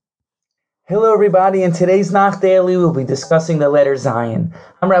Hello everybody, in today's Nach Daily we'll be discussing the letter Zayin.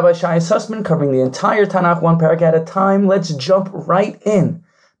 I'm Rabbi Shai Sussman, covering the entire Tanakh one parak at a time. Let's jump right in.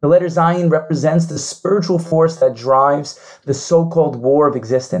 The letter Zayin represents the spiritual force that drives the so-called war of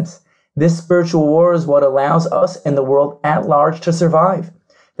existence. This spiritual war is what allows us and the world at large to survive.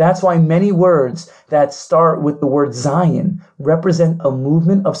 That's why many words that start with the word Zayin represent a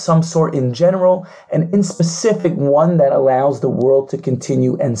movement of some sort in general, and in specific one that allows the world to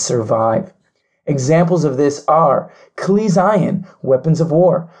continue and survive. Examples of this are Kli Zayin, weapons of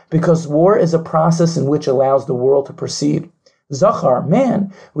war, because war is a process in which allows the world to proceed. Zachar,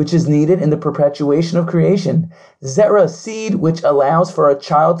 man, which is needed in the perpetuation of creation. Zera, seed, which allows for a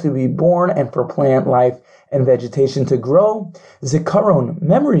child to be born and for plant life and vegetation to grow. Zikaron,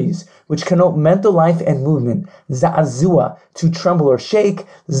 memories, which connote mental life and movement. Za'azua, to tremble or shake.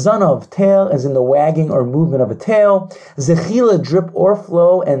 Zanav, tail, as in the wagging or movement of a tail. Zechila, drip or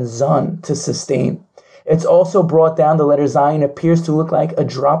flow, and zan, to sustain. It's also brought down, the letter Zayin appears to look like a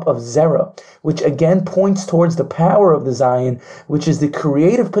drop of Zera, which again points towards the power of the Zayin, which is the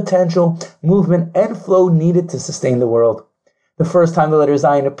creative potential, movement, and flow needed to sustain the world. The first time the letter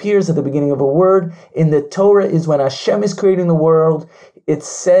Zayin appears at the beginning of a word in the Torah is when Hashem is creating the world. It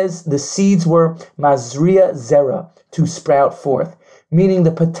says the seeds were Mazria Zera, to sprout forth, meaning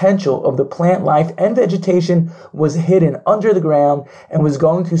the potential of the plant life and vegetation was hidden under the ground and was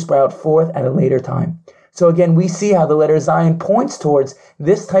going to sprout forth at a later time. So again, we see how the letter Zayin points towards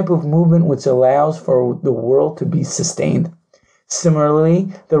this type of movement which allows for the world to be sustained.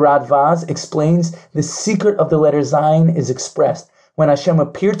 Similarly, the Radvaz explains the secret of the letter Zayin is expressed when Hashem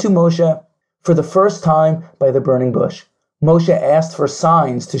appeared to Moshe for the first time by the burning bush. Moshe asked for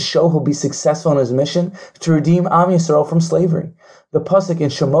signs to show he'll be successful in his mission to redeem Am Yisrael from slavery. The pasuk in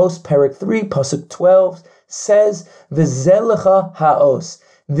Shemos, Parak 3, pasuk 12, says, V'zeh lecha ha'os.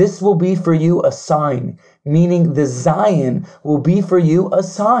 This will be for you a sign, meaning the Zayin will be for you a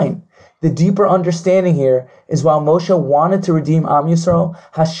sign. The deeper understanding here is while Moshe wanted to redeem Am Yisrael,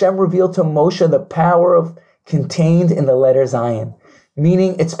 Hashem revealed to Moshe the power contained in the letter Zayin,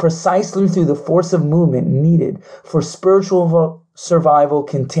 meaning it's precisely through the force of movement needed for spiritual survival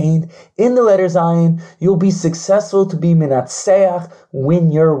contained in the letter Zayin, you'll be successful to be Menatseach,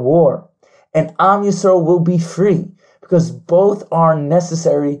 win your war. And Am Yisrael will be free, because both are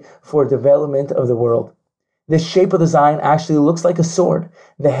necessary for development of the world. The shape of the Zayin actually looks like a sword.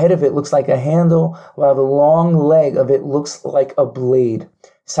 The head of it looks like a handle, while the long leg of it looks like a blade.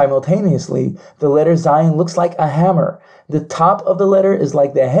 Simultaneously, the letter Zayin looks like a hammer. The top of the letter is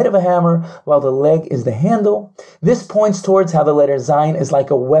like the head of a hammer, while the leg is the handle. This points towards how the letter Zayin is like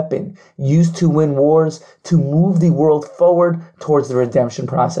a weapon used to win wars, to move the world forward towards the redemption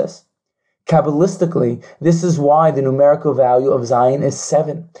process. Kabbalistically, this is why the numerical value of Zayin is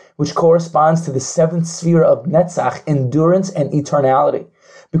 7, which corresponds to the 7th sphere of Netzach, endurance and eternality,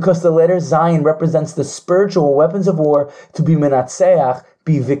 because the letter Zayin represents the spiritual weapons of war to be Menatseach,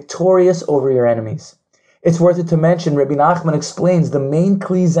 be victorious over your enemies. It's worth it to mention, Rabbi Nachman explains the main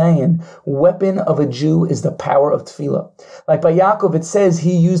Kli Zayin, weapon of a Jew, is the power of Tefillah. Like by Yaakov, it says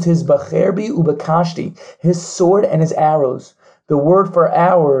he used his Bacherbi ubakashti, his sword and his arrows. The word for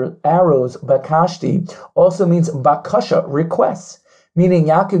arrows, bakashti, also means bakasha, requests, meaning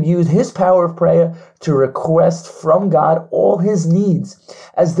Yaakov used his power of prayer to request from God all his needs,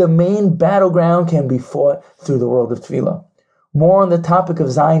 as the main battleground can be fought through the world of Tefillah. More on the topic of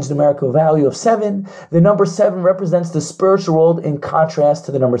Zayin's numerical value of 7, the number 7 represents the spiritual world in contrast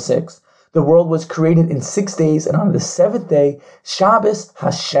to the number 6. The world was created in 6 days, and on the 7th day, Shabbos,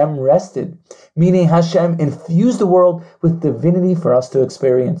 Hashem rested, meaning Hashem infused the world with divinity for us to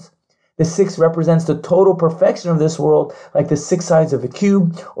experience. The 6 represents the total perfection of this world, like the 6 sides of a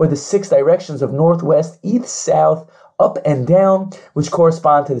cube, or the 6 directions of northwest, east, south, up and down, which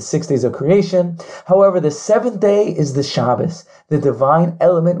correspond to the 6 days of creation. However, the 7th day is the Shabbos, the divine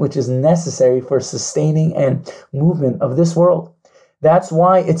element which is necessary for sustaining and movement of this world. That's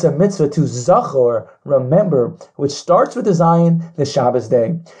why it's a mitzvah to zachor, remember, which starts with the Zayin, the Shabbos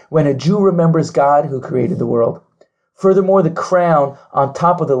day, when a Jew remembers God who created the world. Furthermore, the crown on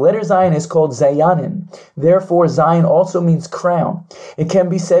top of the letter Zayin is called Zayanin. Therefore, Zayin also means crown. It can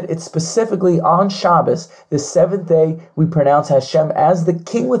be said it's specifically on Shabbos, the 7th day, we pronounce Hashem as the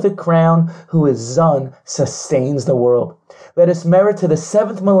king with a crown, who is Zan, sustains the world. Let us merit to the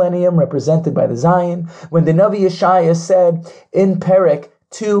 7th millennium represented by the Zayin, when the Navi Yeshaya said in Perek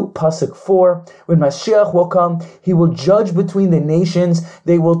to Pasuk 4. When Mashiach will come, he will judge between the nations.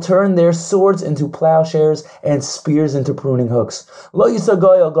 They will turn their swords into plowshares and spears into pruning hooks. Lo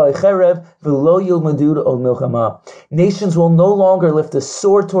yisagoy al goy cherev v'lo yilmadu ol milchama. Nations will no longer lift a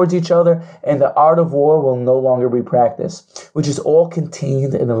sword towards each other, and the art of war will no longer be practiced, which is all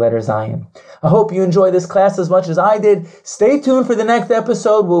contained in the letter Zayin. I hope you enjoy this class as much as I did. Stay tuned for the next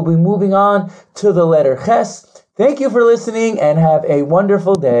episode. We'll be moving on to the letter Ches. Thank you for listening and have a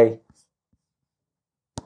wonderful day.